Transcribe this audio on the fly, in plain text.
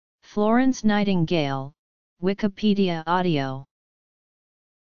Florence Nightingale, Wikipedia audio.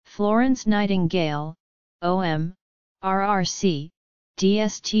 Florence Nightingale, OM, RRC,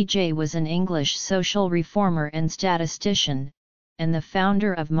 DSTJ was an English social reformer and statistician, and the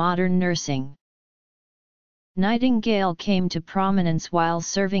founder of modern nursing. Nightingale came to prominence while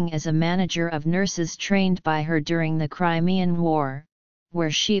serving as a manager of nurses trained by her during the Crimean War,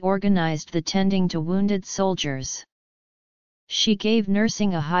 where she organized the tending to wounded soldiers. She gave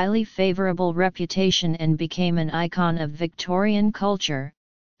nursing a highly favorable reputation and became an icon of Victorian culture,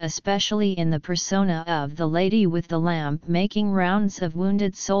 especially in the persona of the lady with the lamp making rounds of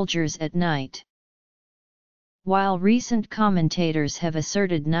wounded soldiers at night. While recent commentators have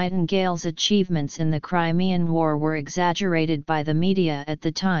asserted Nightingale's achievements in the Crimean War were exaggerated by the media at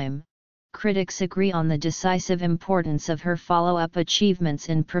the time, critics agree on the decisive importance of her follow-up achievements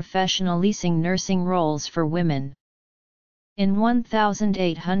in professionalizing nursing roles for women. In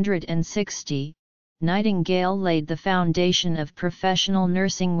 1860, Nightingale laid the foundation of professional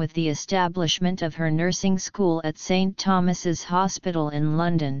nursing with the establishment of her nursing school at St. Thomas's Hospital in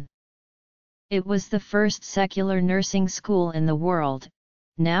London. It was the first secular nursing school in the world,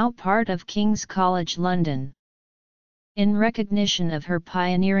 now part of King's College London. In recognition of her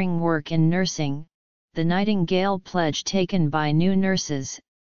pioneering work in nursing, the Nightingale Pledge taken by new nurses,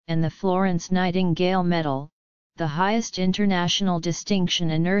 and the Florence Nightingale Medal, the highest international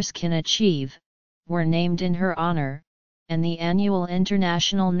distinction a nurse can achieve, were named in her honor, and the annual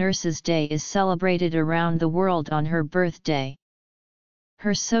International Nurses' Day is celebrated around the world on her birthday.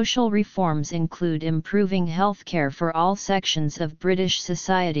 Her social reforms include improving healthcare for all sections of British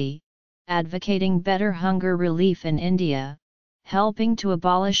society, advocating better hunger relief in India, helping to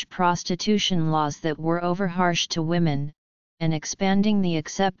abolish prostitution laws that were overharsh to women, and expanding the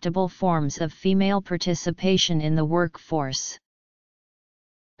acceptable forms of female participation in the workforce.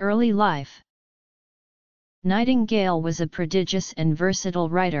 Early life. Nightingale was a prodigious and versatile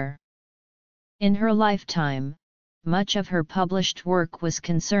writer. In her lifetime, much of her published work was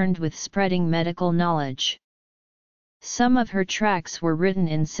concerned with spreading medical knowledge. Some of her tracts were written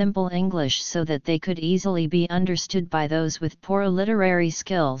in simple English so that they could easily be understood by those with poor literary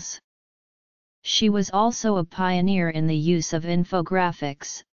skills. She was also a pioneer in the use of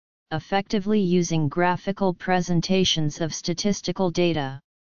infographics, effectively using graphical presentations of statistical data.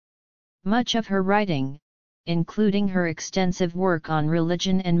 Much of her writing, including her extensive work on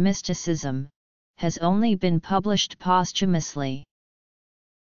religion and mysticism, has only been published posthumously.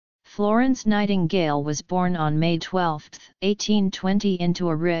 Florence Nightingale was born on May 12, 1820 into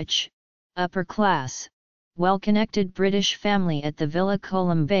a rich, upper-class, well-connected British family at the Villa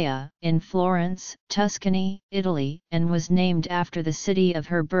Columbea, in Florence, Tuscany, Italy, and was named after the city of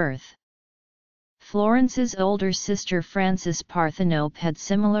her birth. Florence's older sister Frances Parthenope had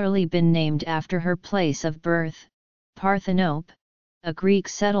similarly been named after her place of birth, Parthenope, a Greek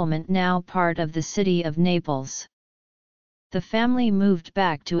settlement now part of the city of Naples. The family moved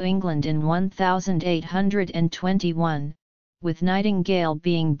back to England in 1821, with Nightingale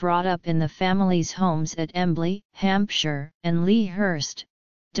being brought up in the family's homes at Embley, Hampshire, and Lea Hurst,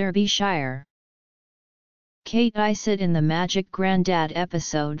 Derbyshire. Kate Isid in the Magic Grandad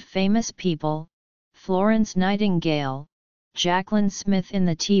episode Famous People, Florence Nightingale, Jacqueline Smith in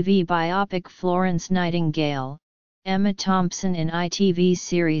the TV biopic Florence Nightingale, Emma Thompson in ITV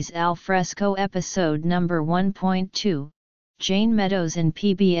series Al Fresco episode No. 1.2, Jane Meadows in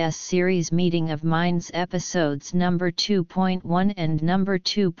PBS series Meeting of Minds episodes No. 2.1 and No.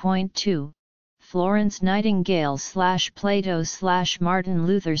 2.2, Florence Nightingale / Plato / Martin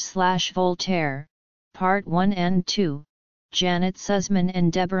Luther / Voltaire, Part 1 and 2, Janet Sussman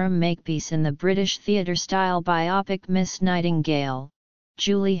and Deborah Makepeace in the British theatre-style biopic Miss Nightingale,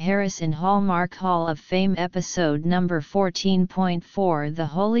 Julie Harris in Hallmark Hall of Fame episode No. 14.4 The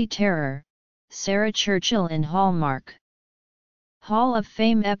Holy Terror, Sarah Churchill in Hallmark Hall of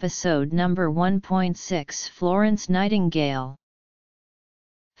Fame episode No. 1.6 Florence Nightingale.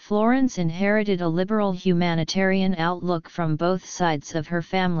 Florence inherited a liberal humanitarian outlook from both sides of her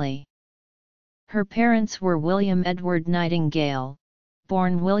family. Her parents were William Edward Nightingale,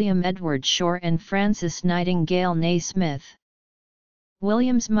 born William Edward Shore, and Frances Nightingale née Smith.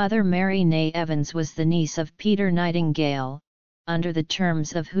 William's mother Mary née Evans was the niece of Peter Nightingale, under the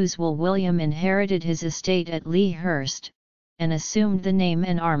terms of whose will William inherited his estate at Lea Hurst, and assumed the name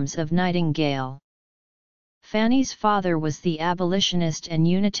and arms of Nightingale. Fanny's father was the abolitionist and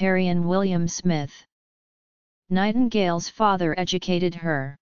Unitarian William Smith. Nightingale's father educated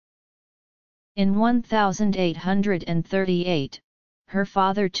her. In 1838, her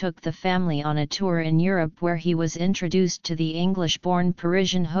father took the family on a tour in Europe where he was introduced to the English-born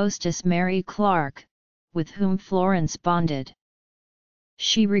Parisian hostess Mary Clarke, with whom Florence bonded.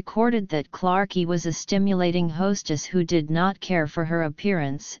 She recorded that Clarke was a stimulating hostess who did not care for her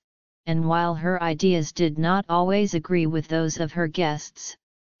appearance, and while her ideas did not always agree with those of her guests,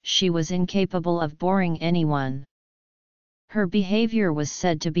 she was incapable of boring anyone. Her behavior was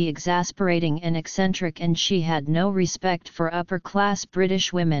said to be exasperating and eccentric, and she had no respect for upper-class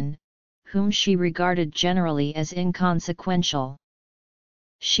British women, whom she regarded generally as inconsequential.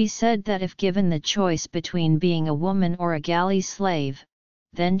 She said that if given the choice between being a woman or a galley slave,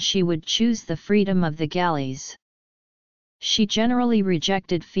 then she would choose the freedom of the galleys. She generally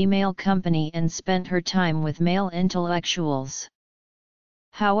rejected female company and spent her time with male intellectuals.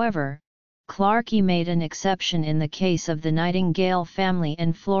 However, Clarke made an exception in the case of the Nightingale family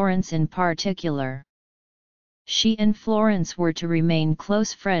and Florence in particular. She and Florence were to remain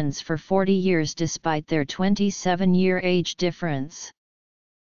close friends for 40 years despite their 27-year age difference.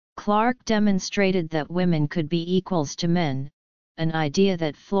 Clarke demonstrated that women could be equals to men, an idea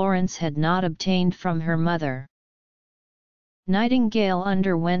that Florence had not obtained from her mother. Nightingale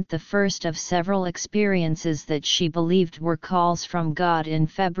underwent the first of several experiences that she believed were calls from God in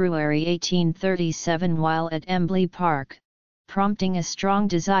February 1837 while at Embley Park, prompting a strong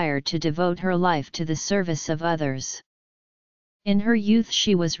desire to devote her life to the service of others. In her youth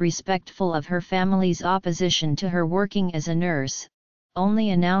she was respectful of her family's opposition to her working as a nurse,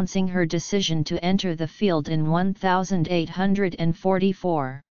 only announcing her decision to enter the field in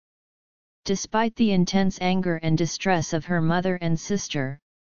 1844. Despite the intense anger and distress of her mother and sister,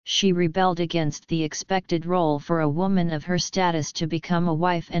 she rebelled against the expected role for a woman of her status to become a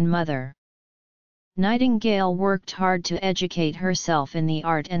wife and mother. Nightingale worked hard to educate herself in the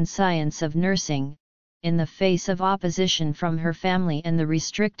art and science of nursing, in the face of opposition from her family and the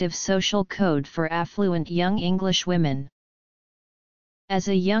restrictive social code for affluent young English women. As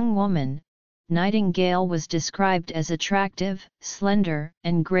a young woman, Nightingale was described as attractive, slender,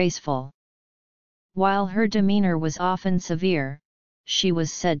 and graceful. While her demeanor was often severe, she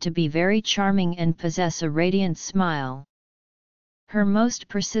was said to be very charming and possess a radiant smile. Her most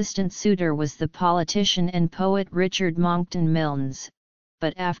persistent suitor was the politician and poet Richard Monckton Milnes,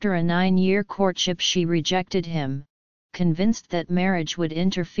 but after a 9-year courtship she rejected him, convinced that marriage would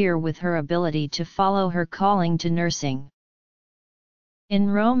interfere with her ability to follow her calling to nursing. In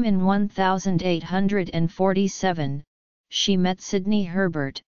Rome in 1847, she met Sidney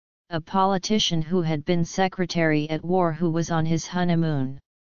Herbert, a politician who had been Secretary at War who was on his honeymoon.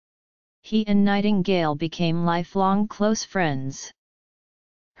 He and Nightingale became lifelong close friends.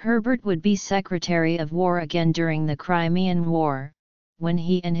 Herbert would be Secretary of War again during the Crimean War, when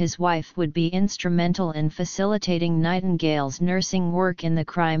he and his wife would be instrumental in facilitating Nightingale's nursing work in the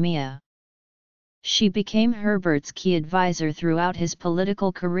Crimea. She became Herbert's key advisor throughout his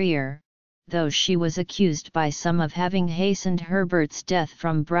political career, though she was accused by some of having hastened Herbert's death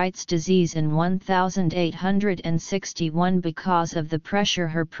from Bright's disease in 1861 because of the pressure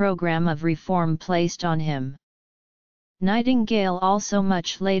her program of reform placed on him. Nightingale also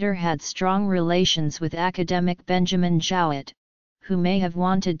much later had strong relations with academic Benjamin Jowett, who may have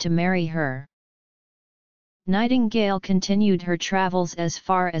wanted to marry her. Nightingale continued her travels as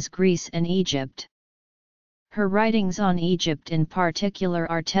far as Greece and Egypt. Her writings on Egypt in particular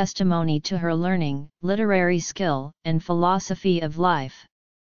are testimony to her learning, literary skill, and philosophy of life.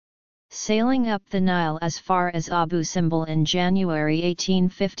 Sailing up the Nile as far as Abu Simbel in January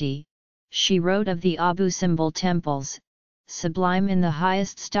 1850, she wrote of the Abu Simbel temples, sublime in the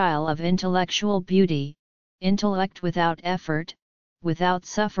highest style of intellectual beauty, intellect without effort, without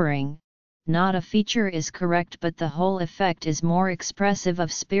suffering. Not a feature is correct, but the whole effect is more expressive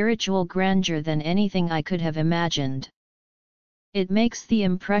of spiritual grandeur than anything I could have imagined. It makes the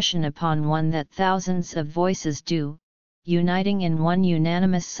impression upon one that thousands of voices do, uniting in one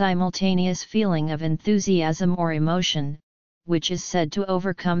unanimous simultaneous feeling of enthusiasm or emotion, which is said to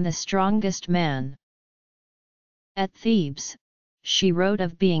overcome the strongest man. At Thebes, she wrote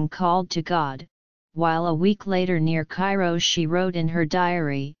of being called to God, while a week later near Cairo she wrote in her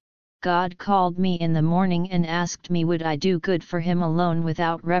diary, "God called me in the morning and asked me would I do good for him alone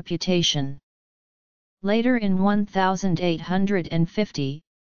without reputation." Later in 1850,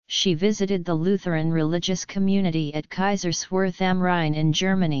 she visited the Lutheran religious community at Kaiserswerth am Rhein in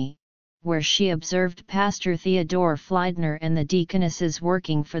Germany, where she observed Pastor Theodor Fleidner and the deaconesses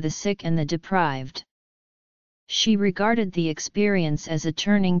working for the sick and the deprived. She regarded the experience as a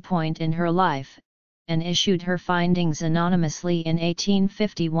turning point in her life, and issued her findings anonymously in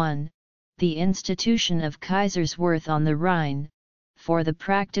 1851, The Institution of Kaiserswerth on the Rhine, for the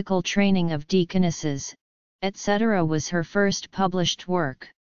practical training of deaconesses, etc. was her first published work.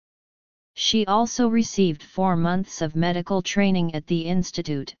 She also received 4 months of medical training at the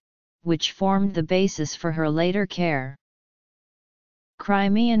Institute, which formed the basis for her later care.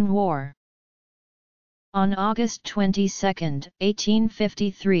 Crimean War. On August 22,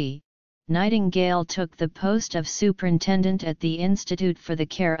 1853, Nightingale took the post of superintendent at the Institute for the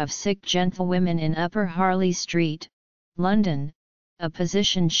Care of Sick Gentlewomen in Upper Harley Street, London, a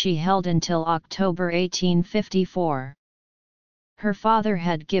position she held until October 1854. Her father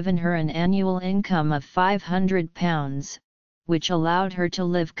had given her an annual income of £500, which allowed her to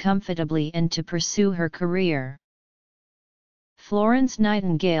live comfortably and to pursue her career. Florence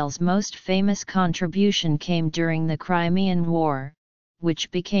Nightingale's most famous contribution came during the Crimean War, which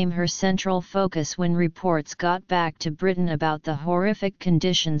became her central focus when reports got back to Britain about the horrific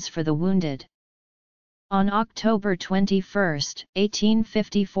conditions for the wounded. On October 21,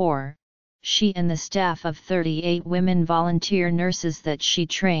 1854, she and the staff of 38 women volunteer nurses that she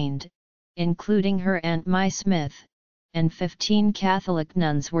trained, including her Aunt Mai Smith, and 15 Catholic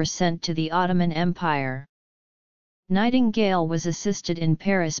nuns were sent to the Ottoman Empire. Nightingale was assisted in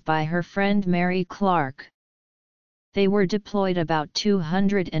Paris by her friend Mary Clark. They were deployed about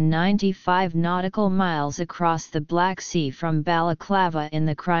 295 nautical miles across the Black Sea from Balaclava in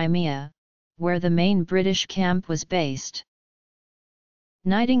the Crimea, where the main British camp was based.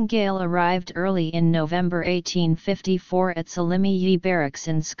 Nightingale arrived early in November 1854 at Salimiyi Barracks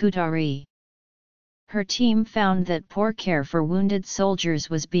in Scutari. Her team found that poor care for wounded soldiers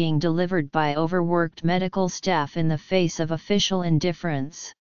was being delivered by overworked medical staff in the face of official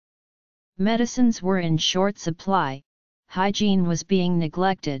indifference. Medicines were in short supply, hygiene was being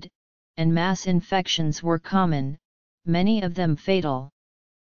neglected, and mass infections were common, many of them fatal.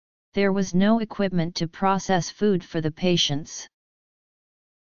 There was no equipment to process food for the patients.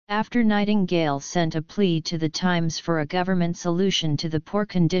 After Nightingale sent a plea to the Times for a government solution to the poor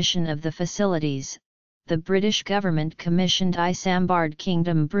condition of the facilities, the British government commissioned Isambard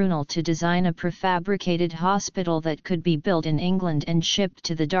Kingdom Brunel to design a prefabricated hospital that could be built in England and shipped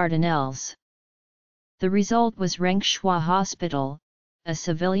to the Dardanelles. The result was Renchua Hospital, a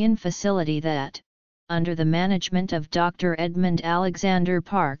civilian facility that, under the management of Dr. Edmund Alexander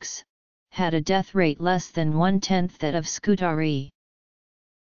Parkes, had a death rate less than 1/10 that of Scutari.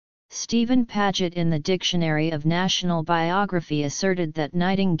 Stephen Paget in the Dictionary of National Biography asserted that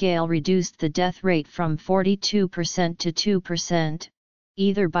Nightingale reduced the death rate from 42% to 2%,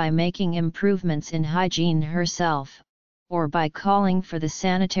 either by making improvements in hygiene herself, or by calling for the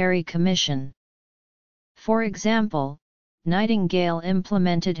Sanitary Commission. For example, Nightingale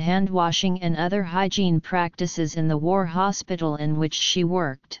implemented hand-washing and other hygiene practices in the war hospital in which she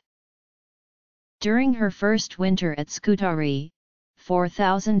worked. During her first winter at Scutari,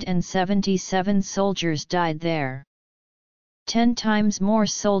 4,077 soldiers died there. 10 times more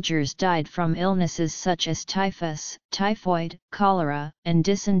soldiers died from illnesses such as typhus, typhoid, cholera, and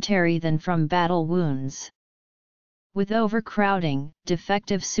dysentery than from battle wounds. With overcrowding,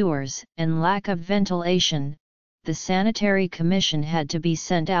 defective sewers, and lack of ventilation, the Sanitary Commission had to be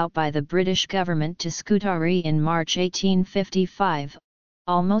sent out by the British government to Scutari in March 1855,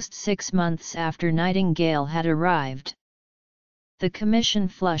 almost 6 months after Nightingale had arrived. The commission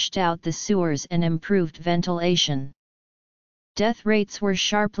flushed out the sewers and improved ventilation. Death rates were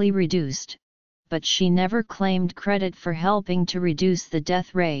sharply reduced, but she never claimed credit for helping to reduce the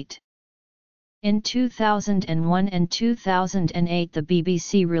death rate. In 2001 and 2008 the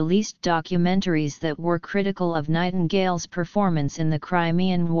BBC released documentaries that were critical of Nightingale's performance in the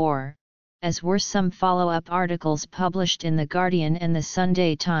Crimean War, as were some follow-up articles published in The Guardian and The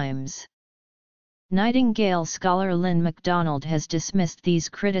Sunday Times. Nightingale scholar Lynn MacDonald has dismissed these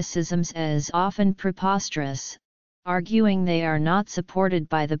criticisms as often preposterous, arguing they are not supported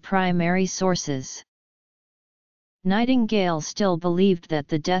by the primary sources. Nightingale still believed that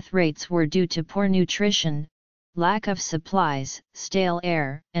the death rates were due to poor nutrition, lack of supplies, stale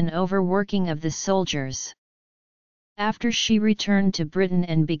air, and overworking of the soldiers. After she returned to Britain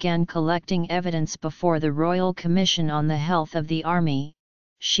and began collecting evidence before the Royal Commission on the Health of the Army,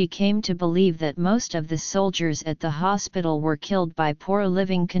 she came to believe that most of the soldiers at the hospital were killed by poor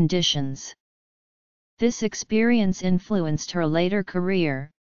living conditions. This experience influenced her later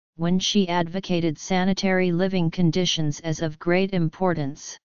career, when she advocated sanitary living conditions as of great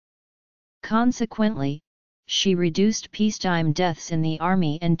importance. Consequently, she reduced peacetime deaths in the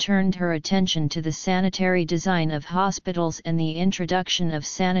army and turned her attention to the sanitary design of hospitals and the introduction of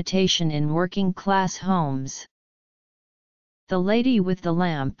sanitation in working-class homes. The Lady with the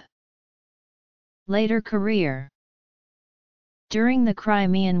Lamp. Later career. During the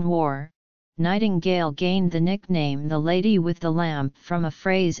Crimean War, Nightingale gained the nickname "the Lady with the Lamp" from a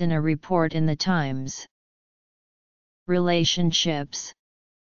phrase in a report in the Times. Relationships.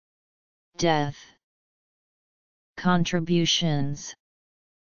 Death. Contributions.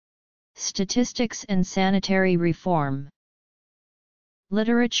 Statistics and sanitary reform.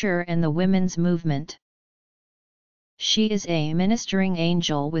 Literature and the women's movement. She is a ministering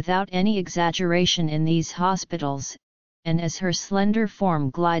angel without any exaggeration in these hospitals, and as her slender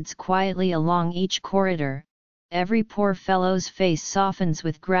form glides quietly along each corridor, every poor fellow's face softens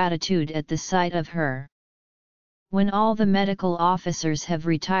with gratitude at the sight of her. When all the medical officers have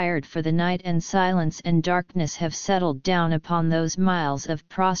retired for the night and silence and darkness have settled down upon those miles of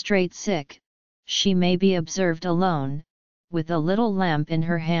prostrate sick, she may be observed alone, with a little lamp in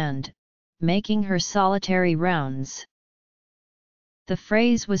her hand, making her solitary rounds. The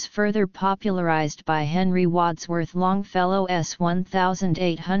phrase was further popularized by Henry Wadsworth Longfellow's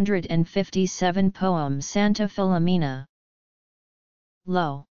 1857 poem Santa Filomena.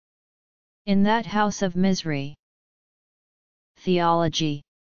 Lo! In that house of misery. Theology.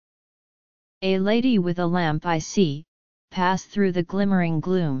 A lady with a lamp I see, pass through the glimmering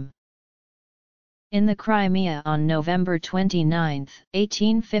gloom. In the Crimea on November 29,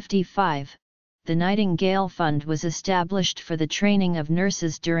 1855, the Nightingale Fund was established for the training of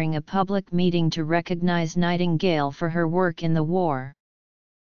nurses during a public meeting to recognize Nightingale for her work in the war.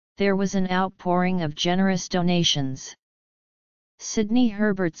 There was an outpouring of generous donations. Sidney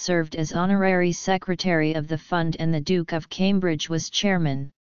Herbert served as honorary secretary of the fund and the Duke of Cambridge was chairman.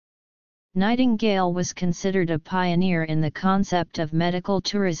 Nightingale was considered a pioneer in the concept of medical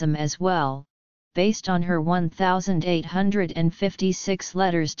tourism as well, based on her 1,856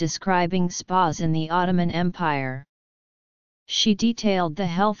 letters describing spas in the Ottoman Empire. She detailed the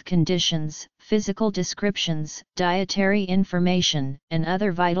health conditions, physical descriptions, dietary information, and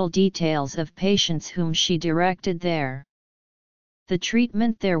other vital details of patients whom she directed there. The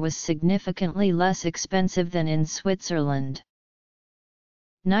treatment there was significantly less expensive than in Switzerland.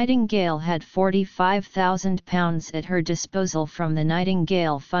 Nightingale had £45,000 at her disposal from the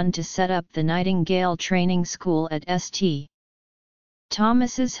Nightingale Fund to set up the Nightingale Training School at St.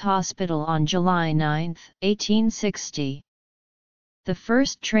 Thomas's Hospital on July 9, 1860. The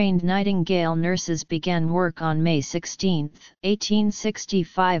first trained Nightingale nurses began work on May 16,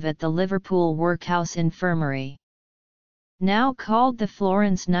 1865 at the Liverpool Workhouse Infirmary. Now called the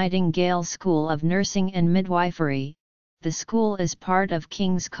Florence Nightingale School of Nursing and Midwifery, the school is part of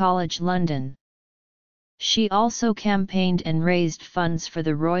King's College London. She also campaigned and raised funds for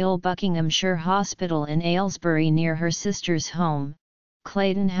the Royal Buckinghamshire Hospital in Aylesbury near her sister's home,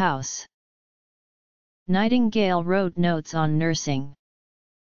 Clayton House. Nightingale wrote notes on nursing.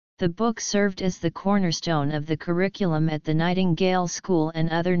 The book served as the cornerstone of the curriculum at the Nightingale School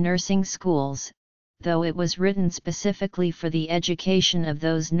and other nursing schools, though it was written specifically for the education of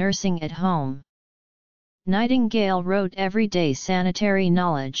those nursing at home. Nightingale wrote everyday sanitary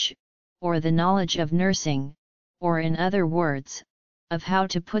knowledge, or the knowledge of nursing, or in other words, of how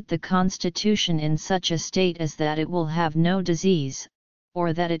to put the constitution in such a state as that it will have no disease,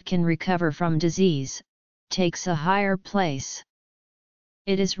 or that it can recover from disease, takes a higher place.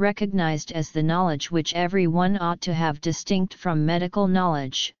 It is recognized as the knowledge which every one ought to have distinct from medical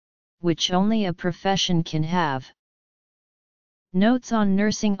knowledge, which only a profession can have. Notes on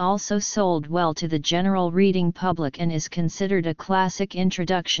nursing also sold well to the general reading public and is considered a classic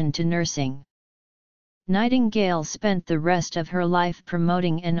introduction to nursing. Nightingale spent the rest of her life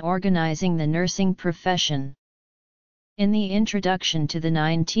promoting and organizing the nursing profession. In the introduction to the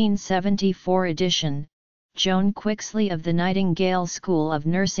 1974 edition, Joan Quixley of the Nightingale School of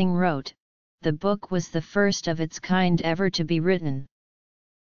Nursing wrote, "The book was the first of its kind ever to be written."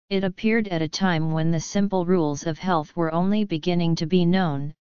 It appeared at a time when the simple rules of health were only beginning to be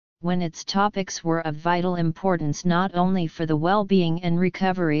known, when its topics were of vital importance not only for the well-being and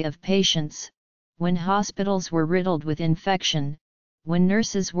recovery of patients, when hospitals were riddled with infection, when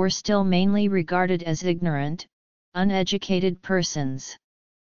nurses were still mainly regarded as ignorant, uneducated persons.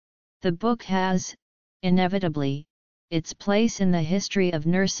 The book has, inevitably, its place in the history of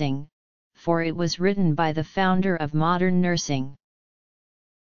nursing, for it was written by the founder of modern nursing.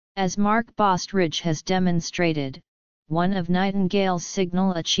 As Mark Bostridge has demonstrated, one of Nightingale's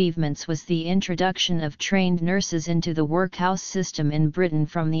signal achievements was the introduction of trained nurses into the workhouse system in Britain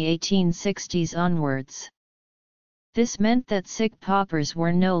from the 1860s onwards. This meant that sick paupers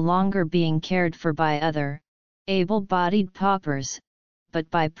were no longer being cared for by other, able-bodied paupers, but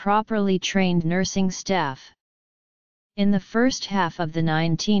by properly trained nursing staff. In the first half of the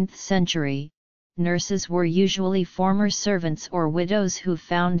 19th century, nurses were usually former servants or widows who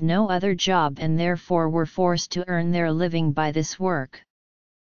found no other job and therefore were forced to earn their living by this work.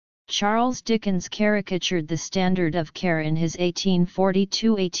 Charles Dickens caricatured the standard of care in his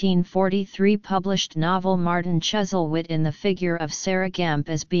 1842-1843 published novel Martin Chuzzlewit in the figure of Sarah Gamp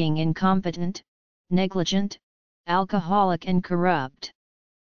as being incompetent, negligent, alcoholic and corrupt.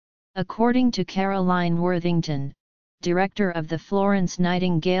 According to Caroline Worthington, director of the Florence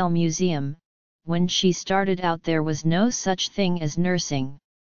Nightingale Museum, when she started out there was no such thing as nursing.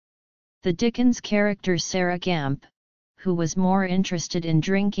 The Dickens character Sarah Gamp, who was more interested in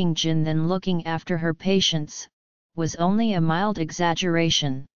drinking gin than looking after her patients, was only a mild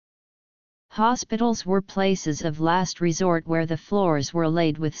exaggeration. Hospitals were places of last resort where the floors were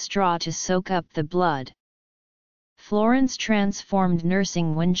laid with straw to soak up the blood. Florence transformed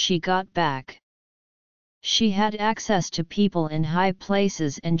nursing when she got back. She had access to people in high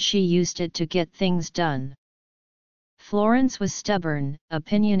places and she used it to get things done. Florence was stubborn,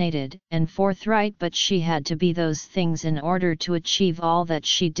 opinionated, and forthright, but she had to be those things in order to achieve all that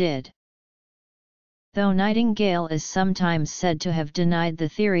she did. Though Nightingale is sometimes said to have denied the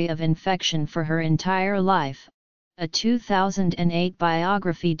theory of infection for her entire life, a 2008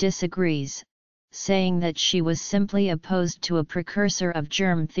 biography disagrees, saying that she was simply opposed to a precursor of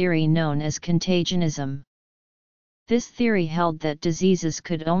germ theory known as contagionism. This theory held that diseases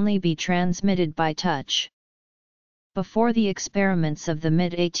could only be transmitted by touch. Before the experiments of the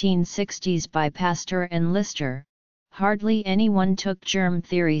mid-1860s by Pasteur and Lister, hardly anyone took germ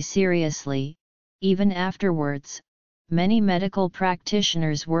theory seriously. Even afterwards, many medical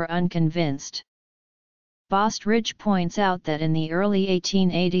practitioners were unconvinced. Bostridge points out that in the early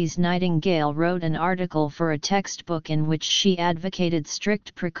 1880s Nightingale wrote an article for a textbook in which she advocated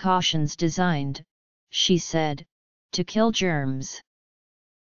strict precautions designed, she said, to kill germs.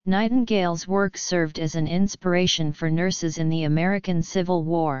 Nightingale's work served as an inspiration for nurses in the American Civil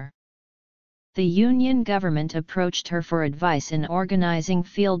War. The Union government approached her for advice in organizing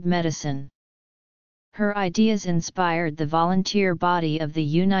field medicine. Her ideas inspired the volunteer body of the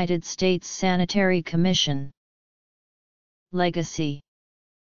United States Sanitary Commission. Legacy.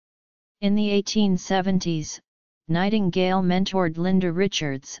 In the 1870s, Nightingale mentored Linda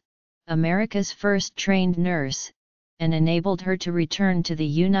Richards, America's first trained nurse, and enabled her to return to the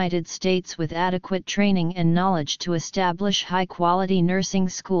United States with adequate training and knowledge to establish high-quality nursing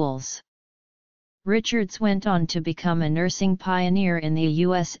schools. Richards went on to become a nursing pioneer in the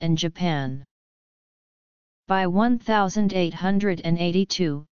US and Japan. By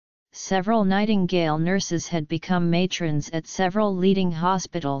 1882, several Nightingale nurses had become matrons at several leading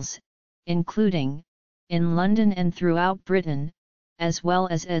hospitals, including, in London and throughout Britain, as well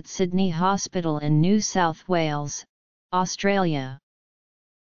as at Sydney Hospital in New South Wales, Australia.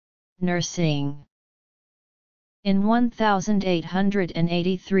 Nursing. In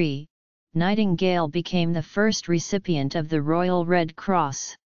 1883, Nightingale became the first recipient of the Royal Red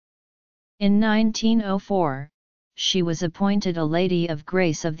Cross. In 1904, she was appointed a Lady of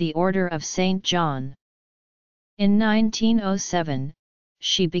Grace of the Order of St. John. In 1907,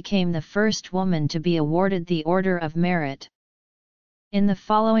 she became the first woman to be awarded the Order of Merit. In the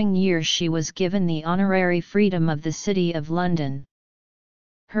following year she was given the honorary Freedom of the City of London.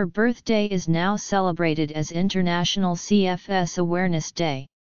 Her birthday is now celebrated as International CFS Awareness Day.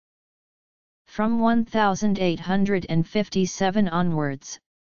 From 1857 onwards,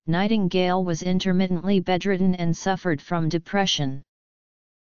 Nightingale was intermittently bedridden and suffered from depression.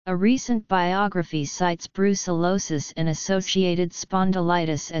 A recent biography cites brucellosis and associated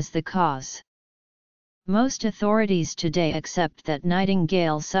spondylitis as the cause. Most authorities today accept that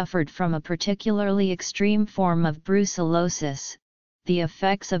Nightingale suffered from a particularly extreme form of brucellosis, the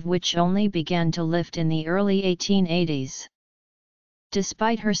effects of which only began to lift in the early 1880s.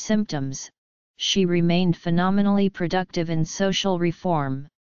 Despite her symptoms, she remained phenomenally productive in social reform.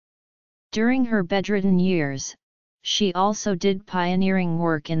 During her bedridden years, she also did pioneering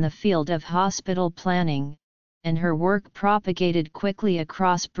work in the field of hospital planning, and her work propagated quickly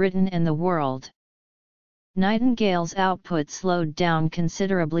across Britain and the world. Nightingale's output slowed down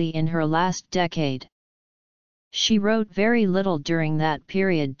considerably in her last decade. She wrote very little during that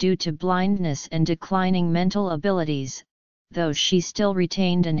period due to blindness and declining mental abilities, though she still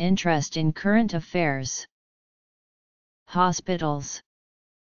retained an interest in current affairs. Hospitals,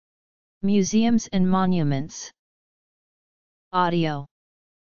 museums and monuments. Audio.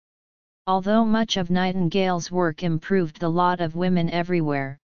 Although much of Nightingale's work improved the lot of women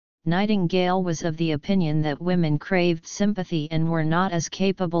everywhere, Nightingale was of the opinion that women craved sympathy and were not as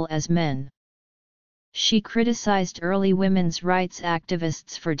capable as men. She criticized early women's rights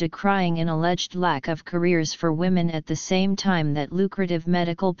activists for decrying an alleged lack of careers for women at the same time that lucrative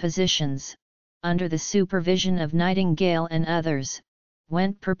medical positions, under the supervision of Nightingale and others,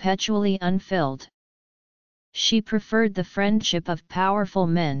 went perpetually unfilled. She preferred the friendship of powerful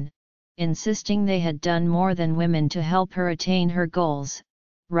men, insisting they had done more than women to help her attain her goals,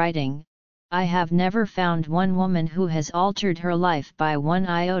 writing, "I have never found one woman who has altered her life by one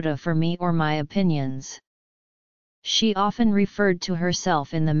iota for me or my opinions." She often referred to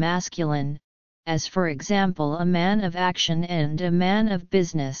herself in the masculine, as for example a man of action and a man of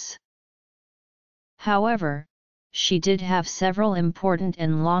business. However, she did have several important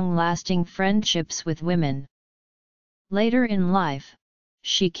and long-lasting friendships with women. Later in life,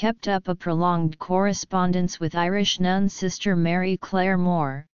 she kept up a prolonged correspondence with Irish nun Sister Mary Clare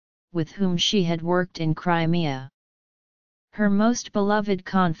Moore, with whom she had worked in Crimea. Her most beloved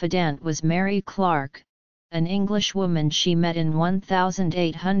confidant was Mary Clark, an Englishwoman she met in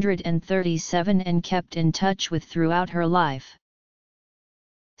 1837 and kept in touch with throughout her life.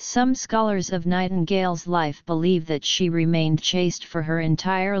 Some scholars of Nightingale's life believe that she remained chaste for her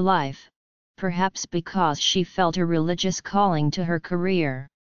entire life, perhaps because she felt a religious calling to her career.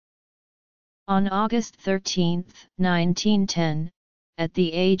 On August 13, 1910, at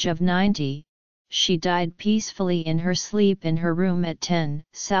the age of 90, she died peacefully in her sleep in her room at 10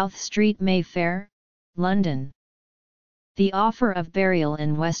 South Street, Mayfair, London. The offer of burial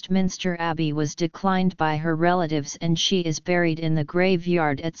in Westminster Abbey was declined by her relatives and she is buried in the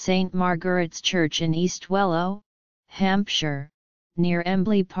graveyard at St Margaret's Church in East Wellow, Hampshire, near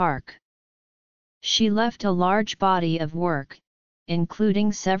Embley Park. She left a large body of work,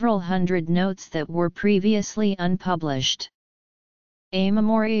 including several hundred notes that were previously unpublished. A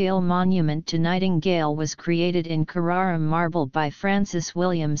memorial monument to Nightingale was created in Carrara marble by Francis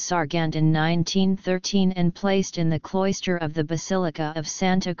William Sargent in 1913 and placed in the cloister of the Basilica of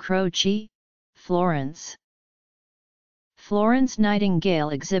Santa Croce, Florence. Florence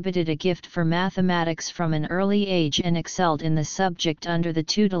Nightingale exhibited a gift for mathematics from an early age and excelled in the subject under the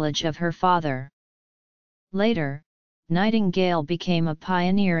tutelage of her father. Later, Nightingale became a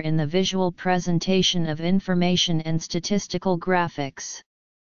pioneer in the visual presentation of information and statistical graphics.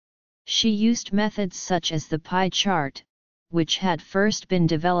 She used methods such as the pie chart, which had first been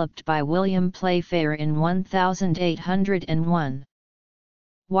developed by William Playfair in 1801.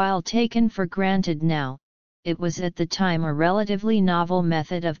 While taken for granted now, it was at the time a relatively novel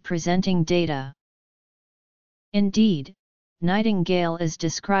method of presenting data. Indeed, Nightingale is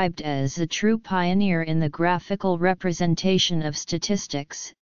described as a true pioneer in the graphical representation of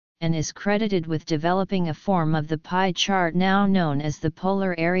statistics, and is credited with developing a form of the pie chart now known as the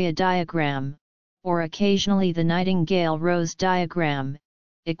polar area diagram, or occasionally the Nightingale-Rose diagram,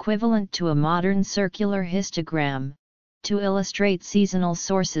 equivalent to a modern circular histogram, to illustrate seasonal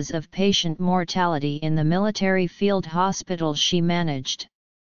sources of patient mortality in the military field hospitals she managed.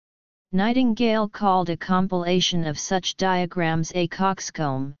 Nightingale called a compilation of such diagrams a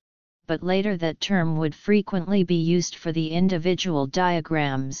coxcomb, but later that term would frequently be used for the individual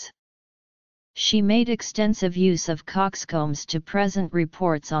diagrams. She made extensive use of coxcombs to present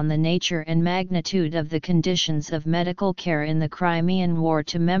reports on the nature and magnitude of the conditions of medical care in the Crimean War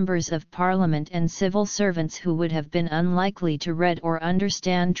to members of Parliament and civil servants who would have been unlikely to read or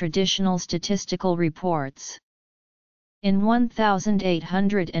understand traditional statistical reports. In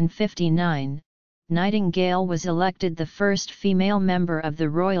 1859, Nightingale was elected the first female member of the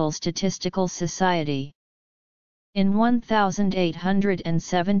Royal Statistical Society. In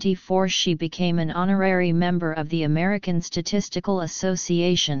 1874 she became an honorary member of the American Statistical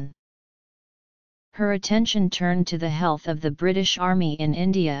Association. Her attention turned to the health of the British Army in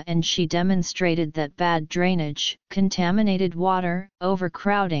India and she demonstrated that bad drainage, contaminated water,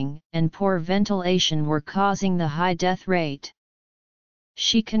 overcrowding, and poor ventilation were causing the high death rate.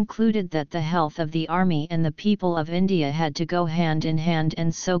 She concluded that the health of the Army and the people of India had to go hand in hand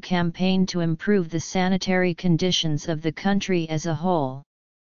and so campaigned to improve the sanitary conditions of the country as a whole.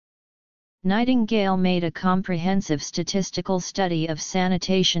 Nightingale made a comprehensive statistical study of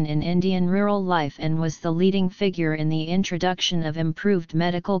sanitation in Indian rural life and was the leading figure in the introduction of improved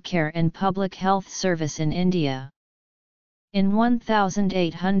medical care and public health service in India. In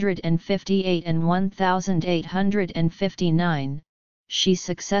 1858 and 1859, she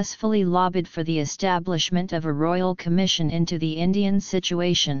successfully lobbied for the establishment of a royal commission into the Indian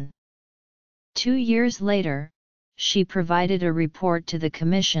situation. 2 years later, she provided a report to the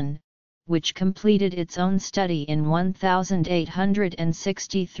commission, which completed its own study in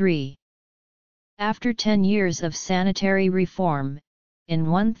 1863. After 10 years of sanitary reform, In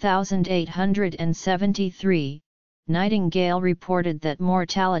 1873, Nightingale reported that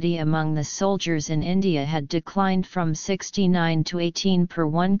mortality among the soldiers in India had declined from 69 to 18 per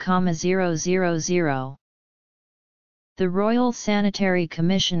 1,000. The Royal Sanitary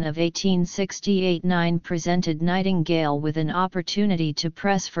Commission of 1868-9 presented Nightingale with an opportunity to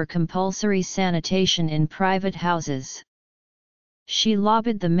press for compulsory sanitation in private houses. She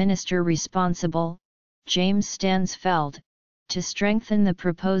lobbied the minister responsible, James Stansfeld, to strengthen the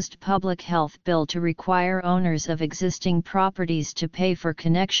proposed public health bill to require owners of existing properties to pay for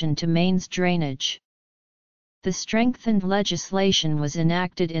connection to mains drainage. The strengthened legislation was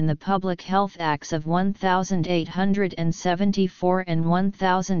enacted in the Public Health Acts of 1874 and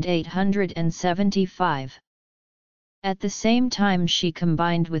 1875. At the same time, she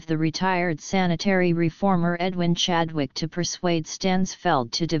combined with the retired sanitary reformer Edwin Chadwick to persuade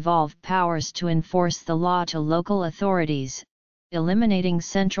Stansfeld to devolve powers to enforce the law to local authorities, eliminating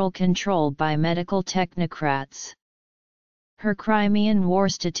central control by medical technocrats. Her Crimean War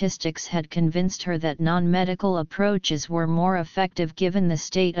statistics had convinced her that non-medical approaches were more effective given the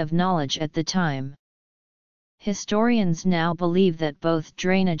state of knowledge at the time. Historians now believe that both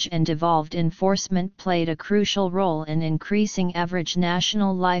drainage and devolved enforcement played a crucial role in increasing average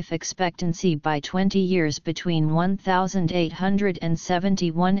national life expectancy by 20 years between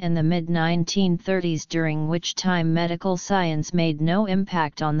 1871 and the mid-1930s, during which time medical science made no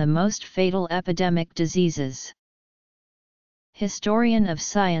impact on the most fatal epidemic diseases. Historian of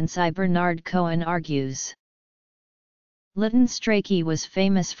science I. Bernard Cohen argues, Lytton Strachey was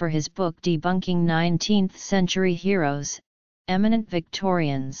famous for his book debunking 19th-century heroes, eminent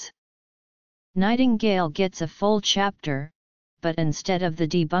Victorians. Nightingale gets a full chapter, but instead of the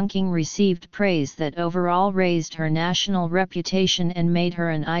debunking received praise that overall raised her national reputation and made her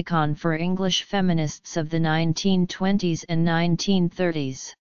an icon for English feminists of the 1920s and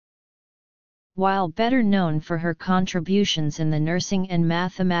 1930s. While better known for her contributions in the nursing and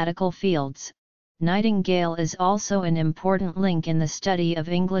mathematical fields, Nightingale is also an important link in the study of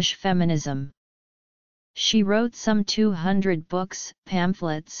English feminism. She wrote some 200 books,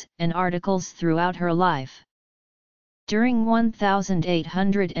 pamphlets, and articles throughout her life. During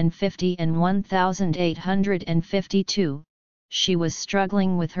 1850 and 1852, she was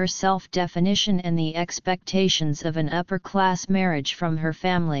struggling with her self-definition and the expectations of an upper-class marriage from her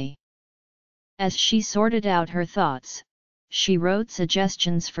family. As she sorted out her thoughts, she wrote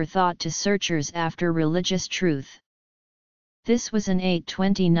suggestions for thought to searchers after religious truth. This was an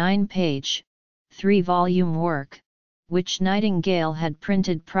 829-page, 3-volume work, which Nightingale had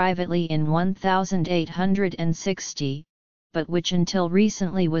printed privately in 1860, but which until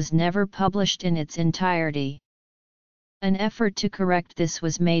recently was never published in its entirety. An effort to correct this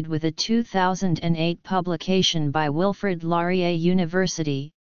was made with a 2008 publication by Wilfrid Laurier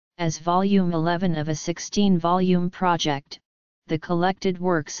University, as Volume 11 of a 16-volume project, The Collected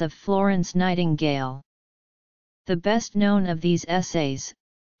Works of Florence Nightingale. The best known of these essays,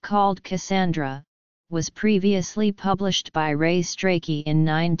 called Cassandra, was previously published by Ray Strachey in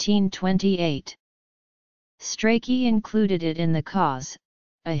 1928. Strachey included it in The Cause,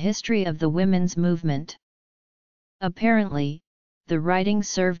 A History of the Women's Movement. Apparently, the writing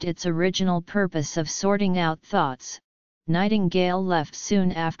served its original purpose of sorting out thoughts. Nightingale left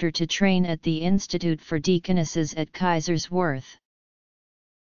soon after to train at the Institute for Deaconesses at Kaiserswerth.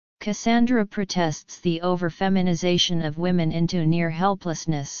 Cassandra protests the over-feminization of women into near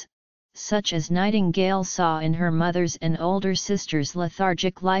helplessness, such as Nightingale saw in her mother's and older sisters'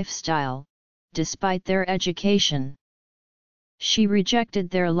 lethargic lifestyle, despite their education. She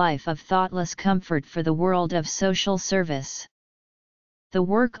rejected their life of thoughtless comfort for the world of social service. The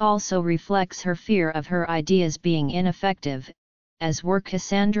work also reflects her fear of her ideas being ineffective, as were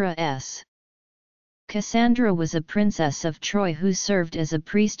Cassandra's. Cassandra was a princess of Troy who served as a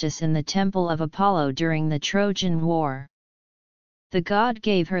priestess in the temple of Apollo during the Trojan War. The god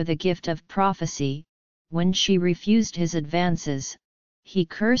gave her the gift of prophecy. When she refused his advances, he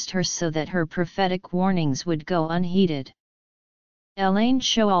cursed her so that her prophetic warnings would go unheeded. Elaine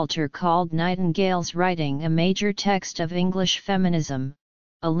Showalter called Nightingale's writing a major text of English feminism,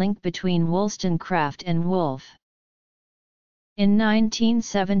 a link between Wollstonecraft and Woolf. In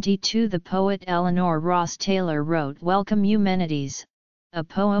 1972, the poet Eleanor Ross Taylor wrote Welcome Eumenides, a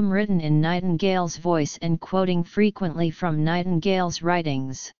poem written in Nightingale's voice and quoting frequently from Nightingale's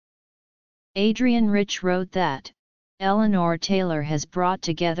writings. Adrian Rich wrote that, Eleanor Taylor has brought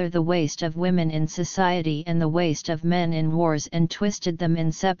together the waste of women in society and the waste of men in wars and twisted them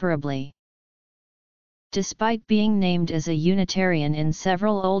inseparably. Despite being named as a Unitarian in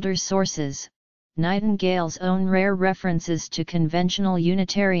several older sources, Nightingale's own rare references to conventional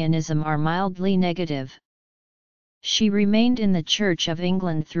Unitarianism are mildly negative. She remained in the Church of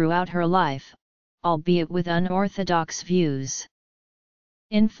England throughout her life, albeit with unorthodox views.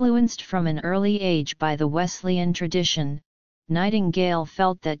 Influenced from an early age by the Wesleyan tradition, Nightingale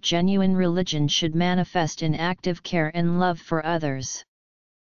felt that genuine religion should manifest in active care and love for others.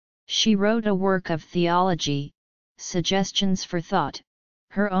 She wrote a work of theology, Suggestions for Thought,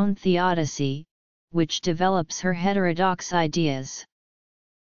 her own theodicy, which develops her heterodox ideas.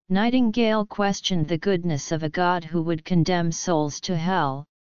 Nightingale questioned the goodness of a God who would condemn souls to hell,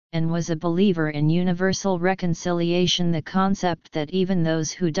 and was a believer in universal reconciliation, the concept that even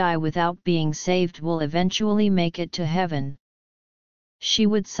those who die without being saved will eventually make it to heaven. She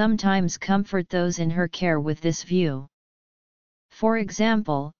would sometimes comfort those in her care with this view. For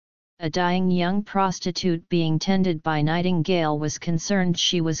example, a dying young prostitute being tended by Nightingale was concerned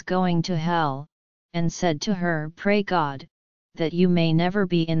she was going to hell, and said to her, "Pray God, that you may never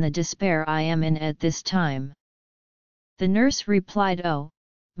be in the despair I am in at this time." The nurse replied, "Oh,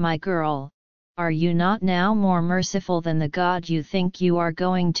 my girl, are you not now more merciful than the God you think you are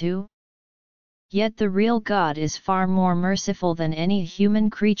going to? Yet the real God is far more merciful than any human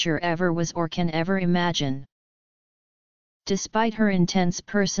creature ever was or can ever imagine." Despite her intense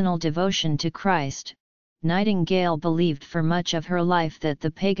personal devotion to Christ, Nightingale believed for much of her life that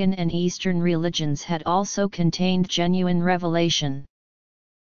the pagan and Eastern religions had also contained genuine revelation.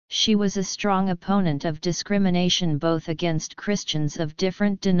 She was a strong opponent of discrimination both against Christians of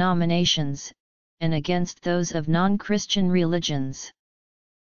different denominations, and against those of non-Christian religions.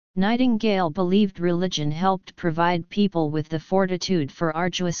 Nightingale believed religion helped provide people with the fortitude for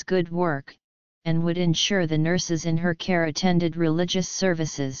arduous good work, and would ensure the nurses in her care attended religious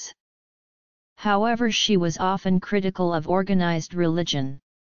services. However, she was often critical of organized religion.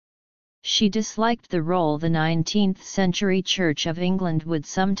 She disliked the role the 19th-century Church of England would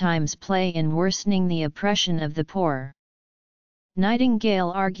sometimes play in worsening the oppression of the poor.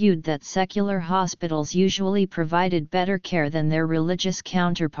 Nightingale argued that secular hospitals usually provided better care than their religious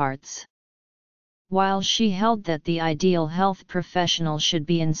counterparts. While she held that the ideal health professional should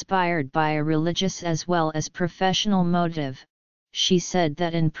be inspired by a religious as well as professional motive, she said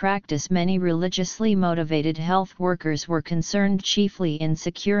that in practice many religiously motivated health workers were concerned chiefly in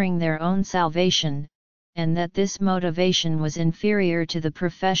securing their own salvation, and that this motivation was inferior to the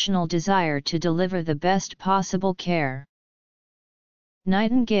professional desire to deliver the best possible care.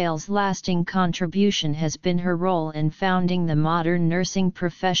 Nightingale's lasting contribution has been her role in founding the modern nursing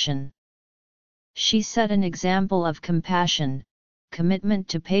profession. She set an example of compassion, commitment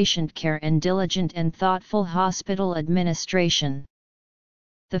to patient care and diligent and thoughtful hospital administration.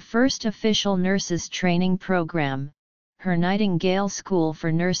 The first official nurses training program, her Nightingale School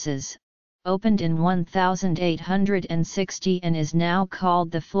for Nurses, opened in 1860 and is now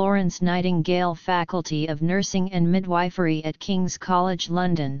called the Florence Nightingale Faculty of Nursing and Midwifery at King's College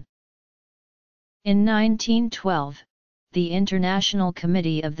London. In 1912, the International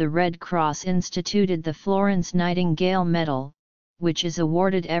Committee of the Red Cross instituted the Florence Nightingale Medal, which is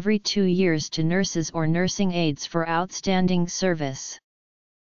awarded every 2 years to nurses or nursing aides for outstanding service.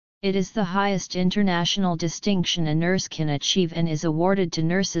 It is the highest international distinction a nurse can achieve and is awarded to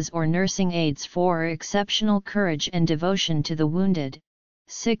nurses or nursing aides for exceptional courage and devotion to the wounded,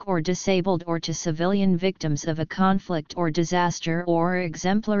 sick or disabled, or to civilian victims of a conflict or disaster, or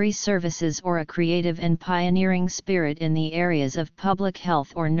exemplary services or a creative and pioneering spirit in the areas of public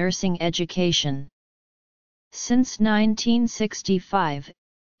health or nursing education. Since 1965,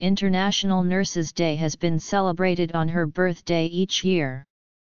 International Nurses' Day has been celebrated on her birthday each year.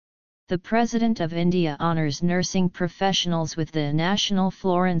 The President of India honours nursing professionals with the National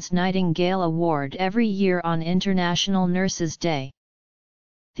Florence Nightingale Award every year on International Nurses' Day.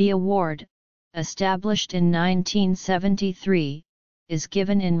 The award, established in 1973, is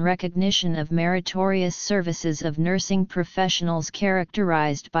given in recognition of meritorious services of nursing professionals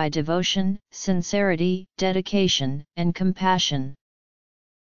characterized by devotion, sincerity, dedication, and compassion.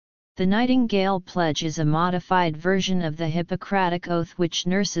 The Nightingale Pledge is a modified version of the Hippocratic Oath which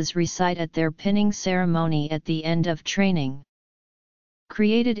nurses recite at their pinning ceremony at the end of training.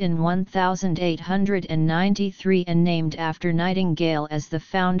 Created in 1893 and named after Nightingale as the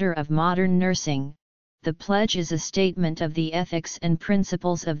founder of modern nursing, the pledge is a statement of the ethics and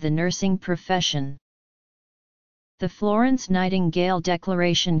principles of the nursing profession. The Florence Nightingale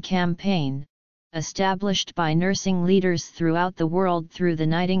Declaration campaign, established by nursing leaders throughout the world through the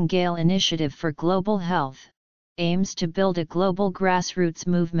Nightingale Initiative for Global Health, aims to build a global grassroots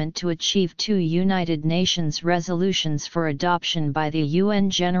movement to achieve 2 United Nations resolutions for adoption by the UN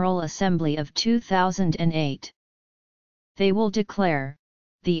General Assembly of 2008. They will declare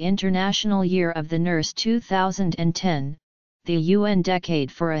the International Year of the Nurse 2010, the UN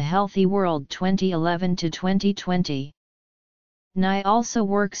Decade for a Healthy World 2011 to 2020. NI also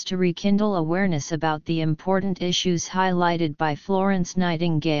works to rekindle awareness about the important issues highlighted by Florence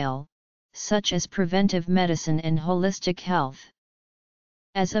Nightingale, such as preventive medicine and holistic health.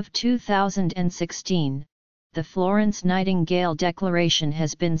 As of 2016, the Florence Nightingale Declaration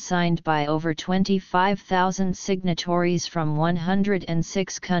has been signed by over 25,000 signatories from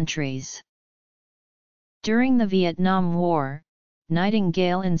 106 countries. During the Vietnam War,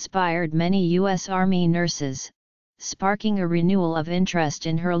 Nightingale inspired many U.S. Army nurses, sparking a renewal of interest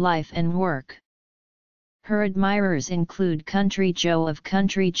in her life and work. Her admirers include Country Joe of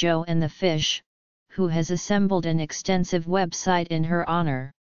Country Joe and the Fish, who has assembled an extensive website in her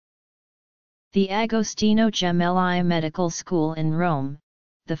honor. The Agostino Gemelli Medical School in Rome,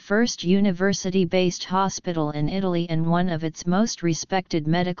 the first university-based hospital in Italy and one of its most respected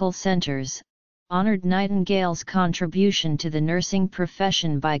medical centers, honored Nightingale's contribution to the nursing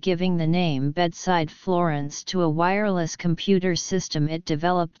profession by giving the name Bedside Florence to a wireless computer system it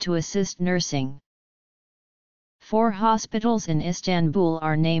developed to assist nursing. 4 hospitals in Istanbul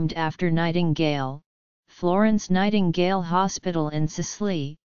are named after Nightingale: Florence Nightingale Hospital in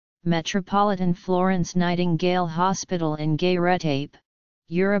Sicily, Metropolitan Florence Nightingale Hospital in Gayrettepe,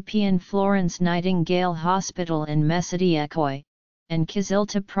 European Florence Nightingale Hospital in Mecidiyeköy, and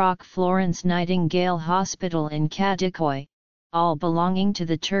Kızıltoprak Florence Nightingale Hospital in Kadıköy, all belonging to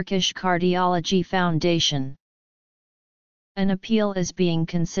the Turkish Cardiology Foundation. An appeal is being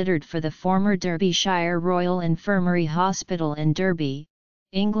considered for the former Derbyshire Royal Infirmary Hospital in Derby,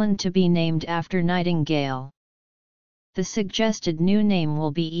 England to be named after Nightingale. The suggested new name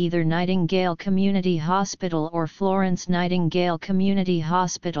will be either Nightingale Community Hospital or Florence Nightingale Community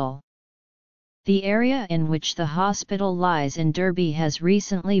Hospital. The area in which the hospital lies in Derby has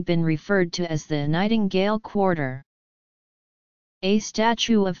recently been referred to as the Nightingale Quarter. A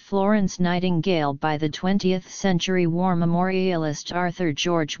statue of Florence Nightingale by the 20th-century war memorialist Arthur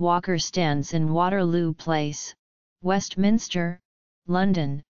George Walker stands in Waterloo Place, Westminster,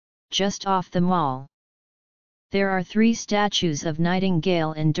 London, just off the Mall. There are 3 statues of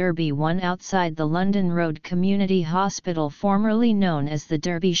Nightingale in Derby, one outside the London Road Community Hospital formerly known as the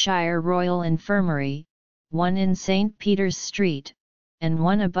Derbyshire Royal Infirmary, one in St. Peter's Street, and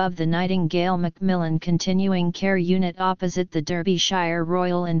one above the Nightingale Macmillan Continuing Care Unit opposite the Derbyshire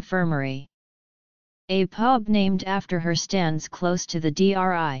Royal Infirmary. A pub named after her stands close to the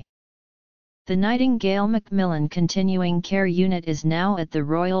DRI. The Nightingale Macmillan Continuing Care Unit is now at the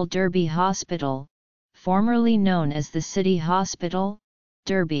Royal Derby Hospital, formerly known as the City Hospital,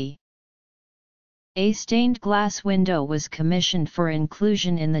 Derby. A stained glass window was commissioned for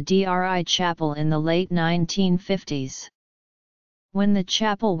inclusion in the DRI chapel in the late 1950s. When the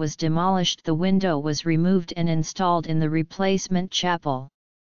chapel was demolished, the window was removed and installed in the replacement chapel.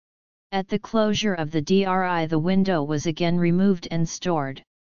 At the closure of the DRI, the window was again removed and stored.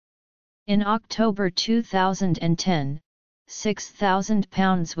 In October 2010,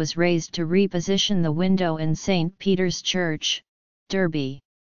 £6,000 was raised to reposition the window in St. Peter's Church, Derby.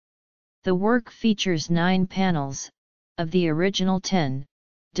 The work features 9 panels, of the original 10,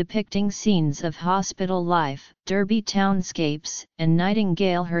 depicting scenes of hospital life, Derby townscapes, and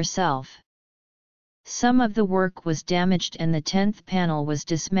Nightingale herself. Some of the work was damaged and the 10th panel was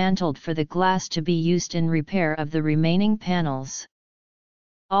dismantled for the glass to be used in repair of the remaining panels.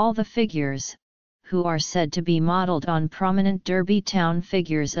 All the figures, who are said to be modeled on prominent Derby town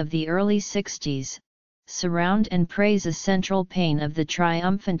figures of the early 60s, surround and praise a central pane of the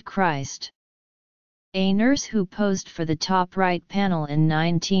triumphant Christ. A nurse who posed for the top right panel in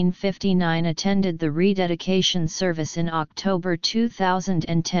 1959 attended the rededication service in October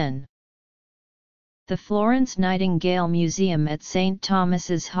 2010. The Florence Nightingale Museum at St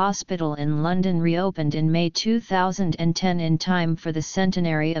Thomas's Hospital in London reopened in May 2010 in time for the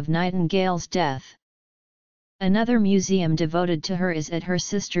centenary of Nightingale's death. Another museum devoted to her is at her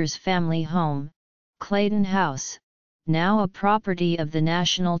sister's family home, Clayton House, now a property of the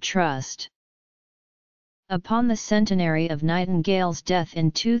National Trust. Upon the centenary of Nightingale's death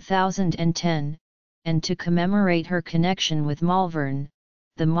in 2010, and to commemorate her connection with Malvern,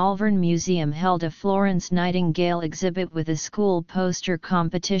 the Malvern Museum held a Florence Nightingale exhibit with a school poster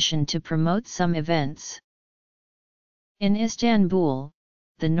competition to promote some events. In Istanbul,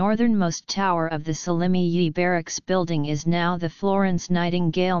 the northernmost tower of the Selimiye Barracks building is now the Florence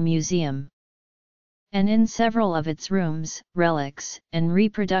Nightingale Museum. and in several of its rooms, relics and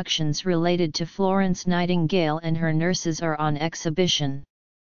reproductions related to Florence Nightingale and her nurses are on exhibition.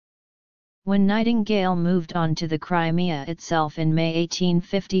 When Nightingale moved on to the Crimea itself in May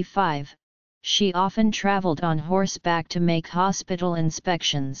 1855, she often travelled on horseback to make hospital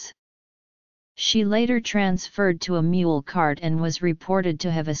inspections. She later transferred to a mule cart and was reported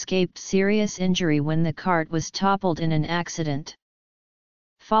to have escaped serious injury when the cart was toppled in an accident.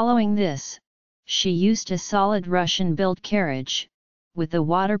 Following this, she used a solid Russian-built carriage, with a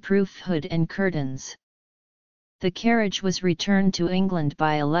waterproof hood and curtains. The carriage was returned to England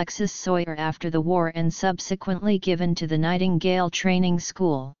by Alexis Soyer after the war and subsequently given to the Nightingale Training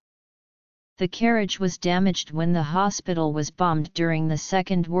School. The carriage was damaged when the hospital was bombed during the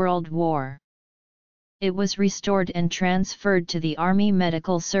Second World War. It was restored and transferred to the Army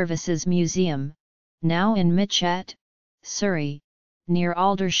Medical Services Museum, now in Mitchat, Surrey, near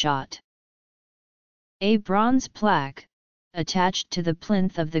Aldershot. A bronze plaque, attached to the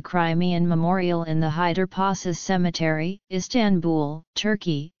plinth of the Crimean Memorial in the Haydarpaşa Cemetery, Istanbul,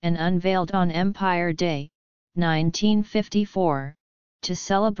 Turkey, and unveiled on Empire Day, 1954, to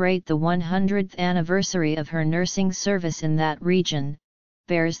celebrate the 100th anniversary of her nursing service in that region,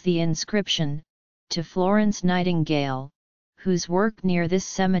 bears the inscription, "To Florence Nightingale, whose work near this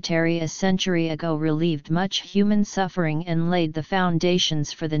cemetery a century ago relieved much human suffering and laid the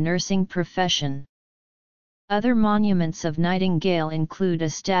foundations for the nursing profession." Other monuments of Nightingale include a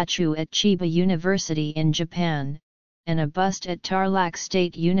statue at Chiba University in Japan, and a bust at Tarlac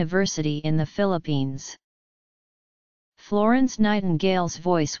State University in the Philippines. Florence Nightingale's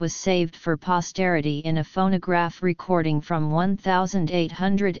voice was saved for posterity in a phonograph recording from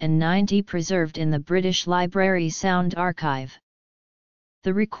 1890 preserved in the British Library Sound Archive.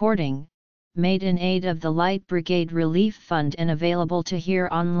 The recording, made in aid of the Light Brigade Relief Fund and available to hear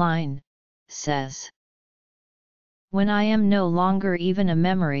online, says, "When I am no longer even a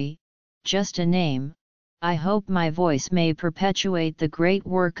memory, just a name, I hope my voice may perpetuate the great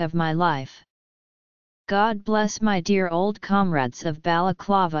work of my life. God bless my dear old comrades of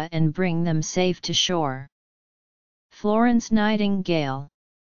Balaclava and bring them safe to shore." Florence Nightingale.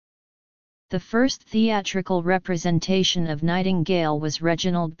 The first theatrical representation of Nightingale was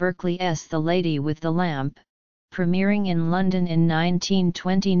Reginald Berkeley's The Lady with the Lamp, premiering in London in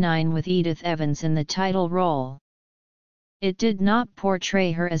 1929 with Edith Evans in the title role. It did not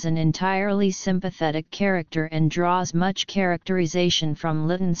portray her as an entirely sympathetic character and draws much characterization from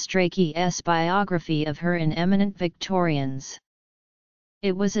Lytton Strachey's biography of her in Eminent Victorians.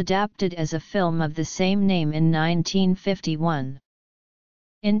 It was adapted as a film of the same name in 1951.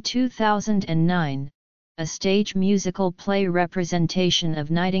 In 2009, a stage musical play representation of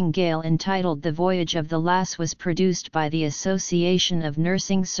Nightingale entitled The Voyage of the Lass was produced by the Association of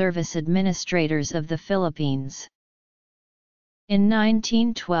Nursing Service Administrators of the Philippines. In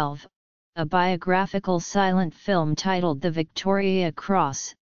 1912, a biographical silent film titled The Victoria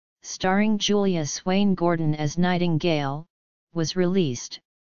Cross, starring Julia Swain Gordon as Nightingale, was released,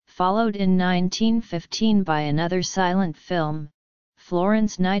 followed in 1915 by another silent film,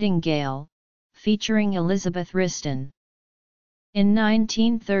 Florence Nightingale, featuring Elizabeth Riston. In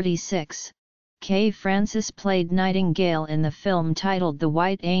 1936, Kay Francis played Nightingale in the film titled The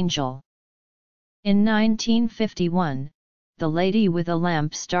White Angel. In 1951, The Lady with a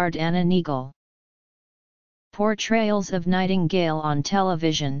Lamp starred Anna Neagle. Portrayals of Nightingale on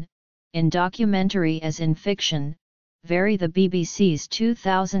television, in documentary as in fiction, vary. The BBC's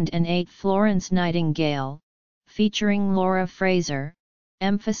 2008 Florence Nightingale, featuring Laura Fraser,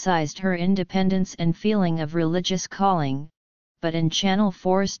 emphasised her independence and feeling of religious calling, but in Channel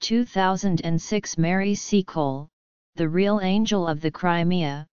 4's 2006 Mary Seacole, The Real Angel of the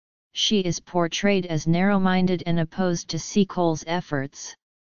Crimea, she is portrayed as narrow-minded and opposed to Seacole's efforts.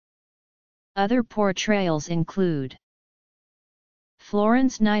 Other portrayals include: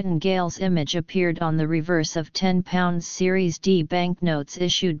 Florence Nightingale's image appeared on the reverse of £10 Series D banknotes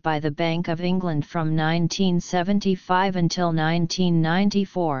issued by the Bank of England from 1975 until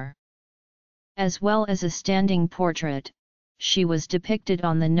 1994. As well as a standing portrait, she was depicted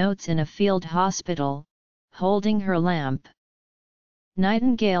on the notes in a field hospital, holding her lamp.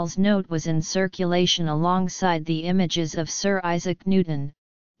 Nightingale's note was in circulation alongside the images of Sir Isaac Newton,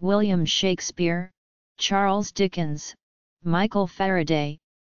 William Shakespeare, Charles Dickens, Michael Faraday,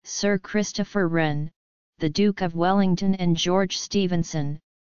 Sir Christopher Wren, the Duke of Wellington and George Stephenson,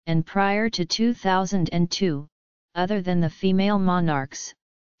 and prior to 2002, other than the female monarchs,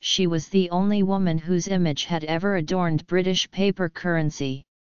 she was the only woman whose image had ever adorned British paper currency.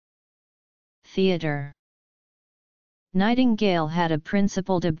 Theatre. Nightingale had a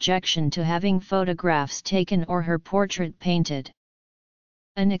principled objection to having photographs taken or her portrait painted.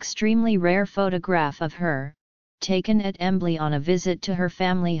 An extremely rare photograph of her, taken at Embley on a visit to her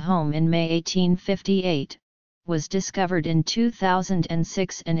family home in May 1858, was discovered in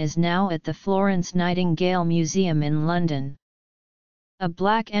 2006 and is now at the Florence Nightingale Museum in London. A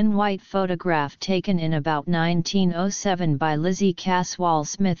black and white photograph taken in about 1907 by Lizzie Caswall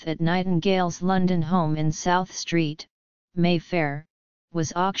Smith at Nightingale's London home in South Street, Mayfair,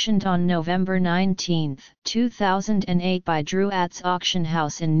 was auctioned on November 19, 2008 by Druat's Auction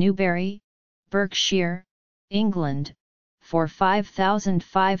House in Newbury, Berkshire, England, for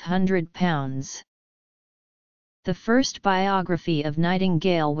 £5,500. The first biography of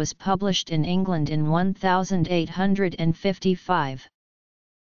Nightingale was published in England in 1855.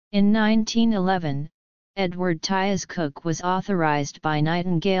 In 1911, Edward Tyas Cook was authorised by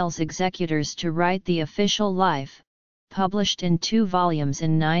Nightingale's executors to write the official life, published in 2 volumes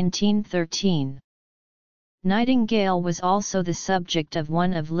in 1913. Nightingale was also the subject of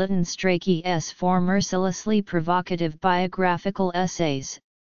one of Lytton Strachey's 4 mercilessly provocative biographical essays,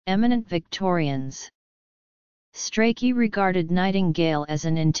 Eminent Victorians. Strachey regarded Nightingale as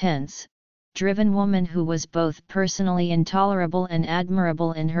an intense, driven woman who was both personally intolerable and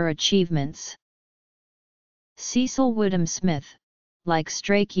admirable in her achievements. Cecil Woodham Smith, like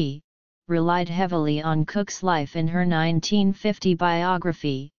Strachey, relied heavily on Cook's life in her 1950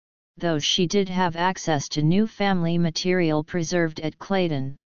 biography, though she did have access to new family material preserved at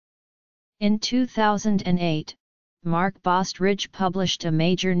Claydon. In 2008, Mark Bostridge published a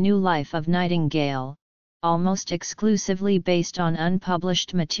major new life of Nightingale, almost exclusively based on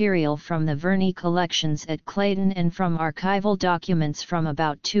unpublished material from the Verney collections at Claydon and from archival documents from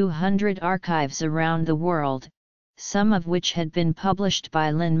about 200 archives around the world, some of which had been published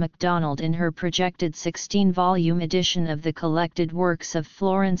by Lynn MacDonald in her projected 16-volume edition of the collected works of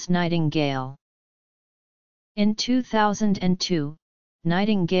Florence Nightingale. In 2002,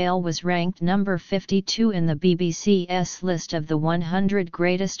 Nightingale was ranked number 52 in the BBC's list of the 100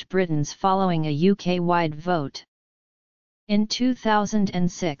 greatest Britons following a UK-wide vote. In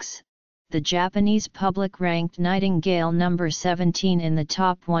 2006, the Japanese public ranked Nightingale number 17 in the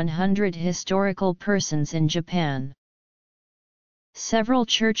top 100 historical persons in Japan. Several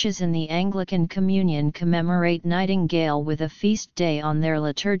churches in the Anglican Communion commemorate Nightingale with a feast day on their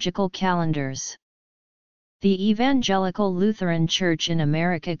liturgical calendars. The Evangelical Lutheran Church in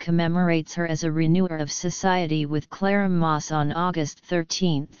America commemorates her as a renewer of society with Clarum Mass on August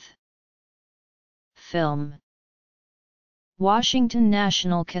 13. Film. Washington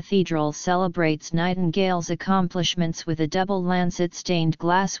National Cathedral celebrates Nightingale's accomplishments with a double lancet stained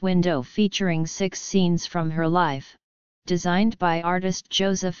glass window featuring 6 scenes from her life, designed by artist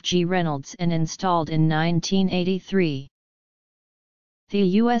Joseph G. Reynolds and installed in 1983. The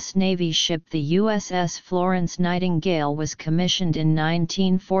U.S. Navy ship the USS Florence Nightingale was commissioned in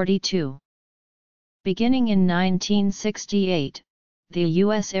 1942. Beginning in 1968, the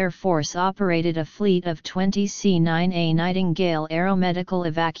U.S. Air Force operated a fleet of 20 C-9A Nightingale aeromedical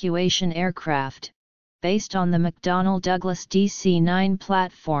evacuation aircraft, based on the McDonnell Douglas DC-9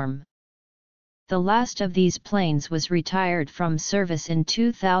 platform. The last of these planes was retired from service in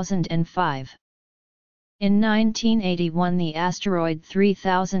 2005. In 1981 the asteroid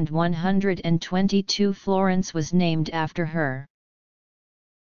 3122 Florence was named after her.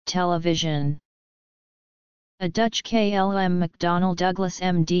 Television. A Dutch KLM McDonnell Douglas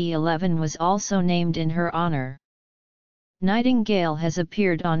MD-11 was also named in her honor. Nightingale has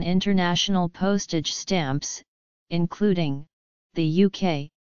appeared on international postage stamps, including the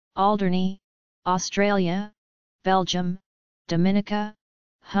UK, Alderney, Australia, Belgium, Dominica,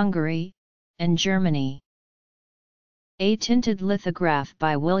 Hungary, and Germany. A tinted lithograph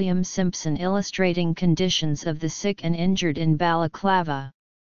by William Simpson illustrating conditions of the sick and injured in Balaclava.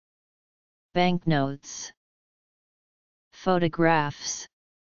 Banknotes. Photographs.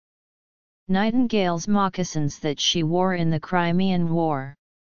 Nightingale's moccasins that she wore in the Crimean War.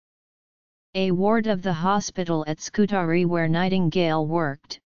 A ward of the hospital at Scutari where Nightingale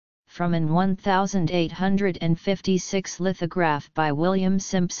worked, from an 1856 lithograph by William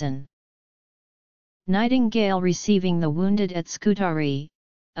Simpson. Nightingale receiving the wounded at Scutari,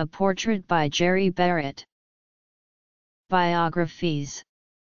 a portrait by Jerry Barrett. Biographies.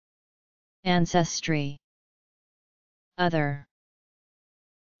 Ancestry. Other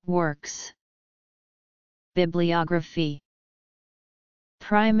works. Bibliography.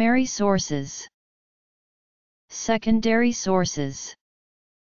 Primary sources. Secondary sources.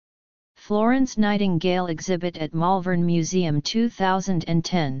 Florence Nightingale exhibit at Malvern Museum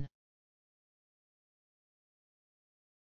 2010.